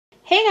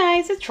Hey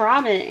guys, it's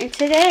Robin, and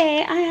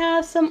today I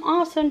have some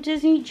awesome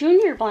Disney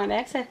Junior blind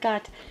bags. I've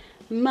got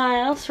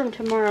Miles from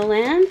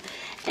Tomorrowland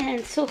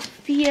and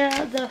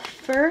Sophia the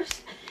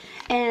First.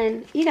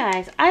 And you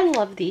guys, I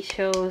love these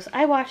shows.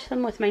 I watch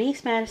them with my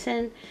niece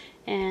Madison,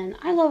 and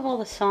I love all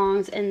the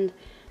songs. And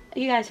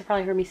you guys have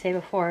probably heard me say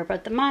before,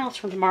 but the Miles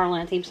from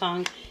Tomorrowland theme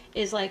song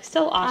is like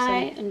so awesome.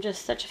 I am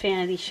just such a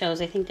fan of these shows.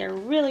 I think they're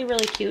really,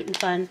 really cute and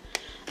fun.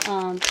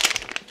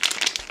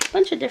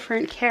 Bunch of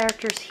different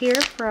characters here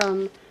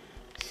from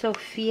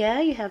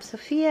Sophia. You have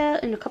Sophia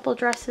in a couple of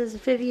dresses,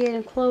 Vivian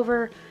and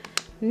Clover,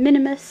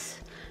 Minimus,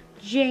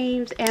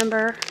 James,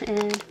 Amber,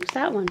 and who's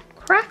that one?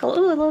 Crackle.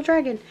 Ooh, a little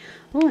dragon.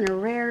 Ooh, and a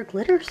rare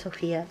glitter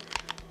Sophia.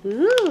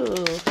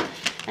 Ooh.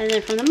 And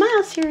then from the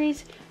Miles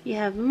series, you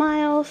have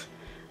Miles,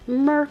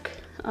 Merc,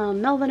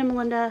 Melvin and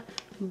Melinda,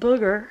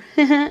 Booger.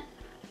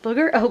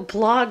 Booger? Oh,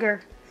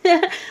 Blogger.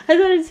 I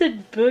thought it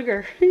said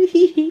Booger.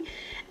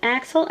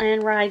 Axel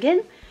and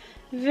Reagan.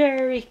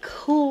 Very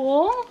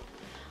cool.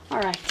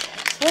 Alright,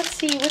 so let's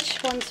see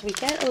which ones we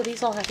get. Oh,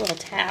 these all have little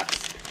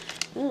tabs.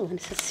 Ooh, and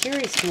it says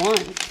Series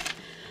 1.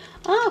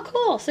 Oh,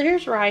 cool. So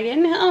here's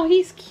Reagan. Oh,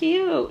 he's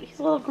cute. He's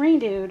a little green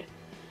dude.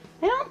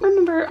 I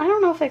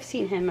don't know if I've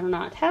seen him or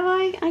not. Have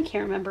I? I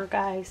can't remember,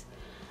 guys.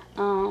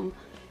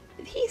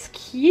 He's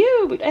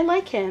cute. I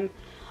like him.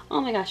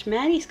 Oh my gosh,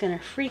 Maddie's gonna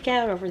freak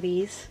out over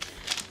these.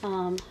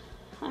 I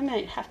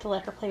might have to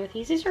let her play with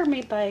these. These are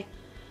made by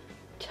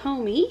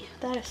Tommy.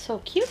 That is so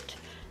cute.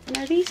 And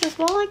are these as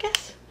well, I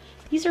guess?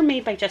 These are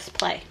made by Just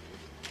Play.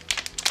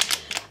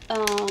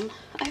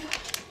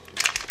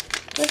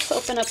 Let's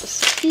open up a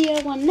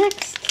Sophia one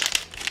next.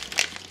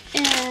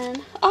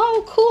 And,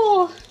 oh,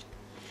 cool.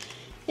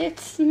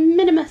 It's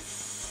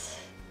Minimus.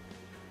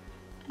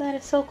 That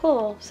is so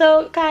cool.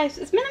 So, guys,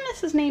 is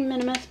Minimus named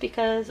Minimus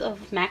because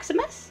of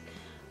Maximus?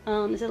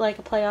 Is it like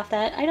a play off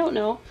that? I don't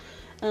know.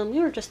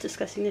 We were just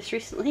discussing this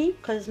recently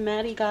because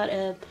Maddie got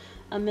a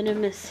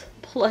Minimus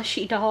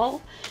plushie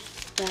doll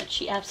that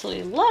she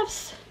absolutely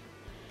loves.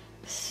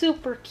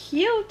 Super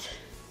cute.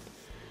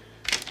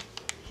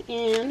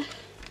 And,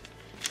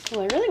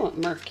 oh, I really want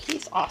Merc.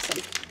 He's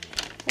awesome.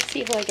 Let's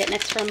see who I get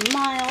next from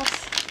Miles.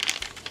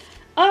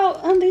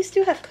 Oh, these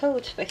do have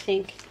codes, I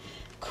think.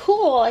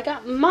 Cool, I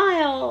got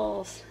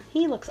Miles.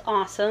 He looks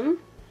awesome.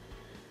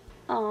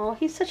 Oh,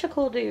 he's such a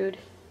cool dude.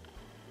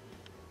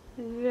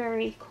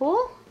 Very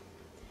cool.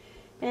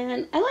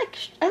 And I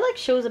like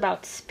shows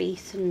about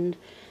space and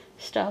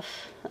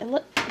stuff.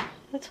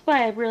 That's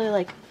why I really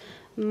like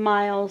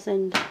Miles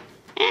and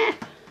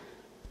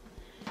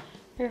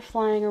they're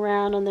flying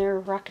around on their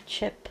rocket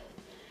ship,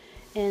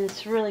 and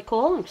it's really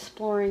cool,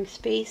 exploring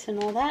space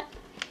and all that.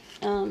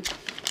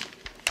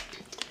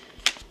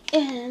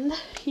 And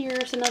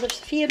here's another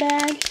Sophia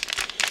bag.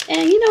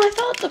 And you know, I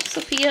thought the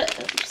Sophia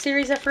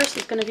series at first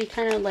was going to be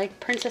kind of like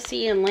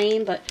princessy and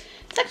lame, but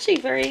it's actually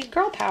very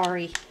girl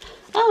powery.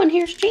 Oh, and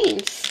here's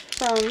James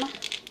from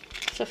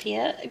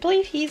Sophia. I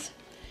believe is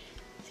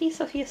he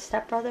Sophia's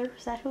stepbrother?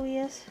 Is that who he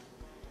is?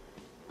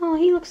 Oh,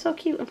 he looks so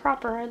cute and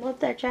proper. I love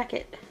that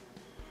jacket.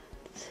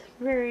 It's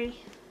very,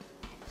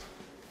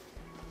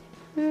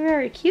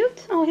 very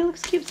cute. Oh, he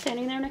looks cute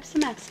standing there next to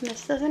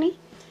Maximus, doesn't he?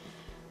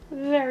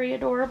 Very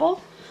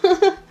adorable.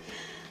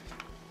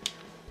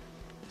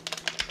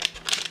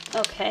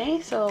 Okay,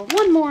 so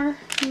one more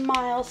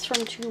Miles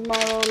from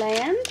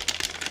Tomorrowland.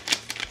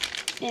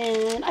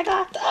 And I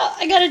got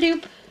a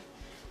dupe.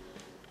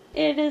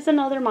 It is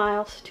another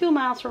Miles. 2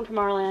 Miles from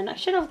Tomorrowland. I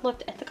should have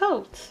looked at the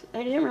codes.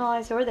 I didn't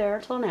realize they were there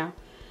until now.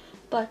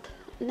 But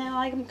now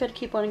I'm going to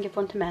keep one and give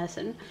one to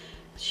Madison.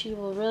 She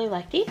will really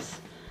like these.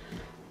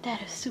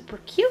 That is super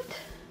cute.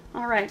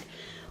 Alright,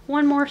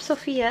 one more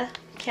Sophia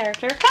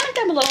character. Comment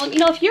down below. Let me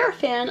know if you're a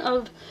fan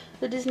of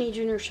the Disney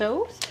Junior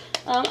shows.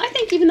 I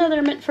think even though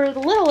they're meant for the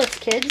littlest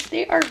kids,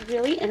 they are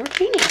really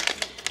entertaining.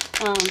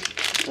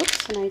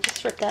 Oops, and I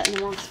just ripped that in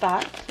the wrong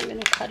spot. I'm going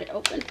to cut it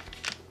open.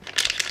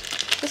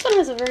 This one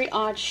has a very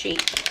odd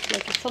shape.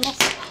 Like it's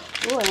almost...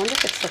 Ooh, I wonder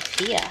if it's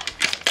Sophia.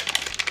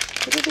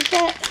 What did we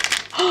get?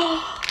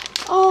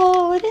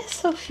 Oh, it is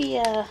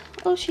Sophia.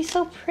 Oh, she's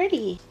so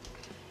pretty.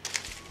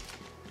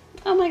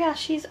 Oh my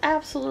gosh, she's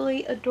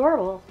absolutely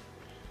adorable.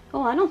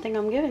 Oh, I don't think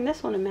I'm giving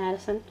this one to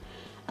Madison.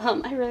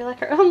 I really like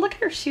her. Oh, look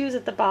at her shoes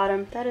at the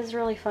bottom. That is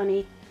really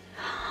funny.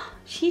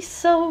 She's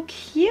so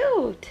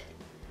cute.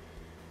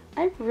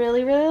 I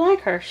really, really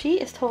like her. She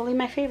is totally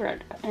my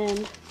favorite.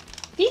 And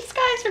these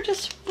guys are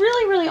just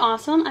really, really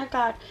awesome. I've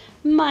got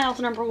Miles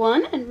number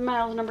 1 and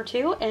Miles number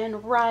 2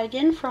 and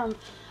Reagan from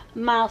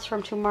Miles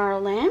from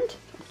Tomorrowland.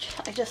 Which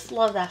I just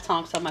love that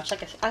song so much.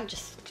 Like it's going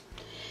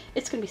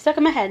to be stuck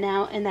in my head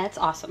now, and that's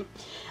awesome.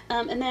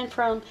 And then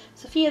from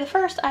Sophia the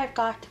First, I've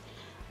got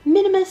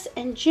Minimus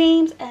and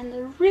James and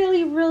the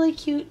really, really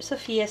cute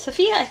Sophia.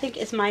 Sophia, I think,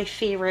 is my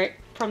favorite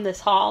from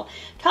this haul.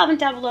 Comment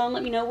down below and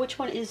let me know which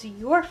one is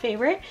your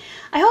favorite.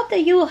 I hope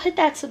that you will hit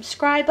that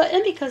subscribe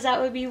button because that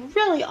would be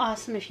really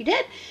awesome if you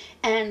did.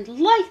 And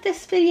like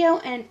this video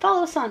and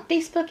follow us on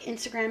Facebook,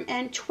 Instagram,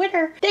 and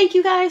Twitter. Thank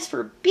you guys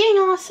for being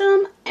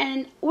awesome,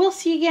 and we'll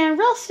see you again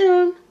real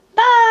soon.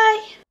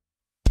 Bye!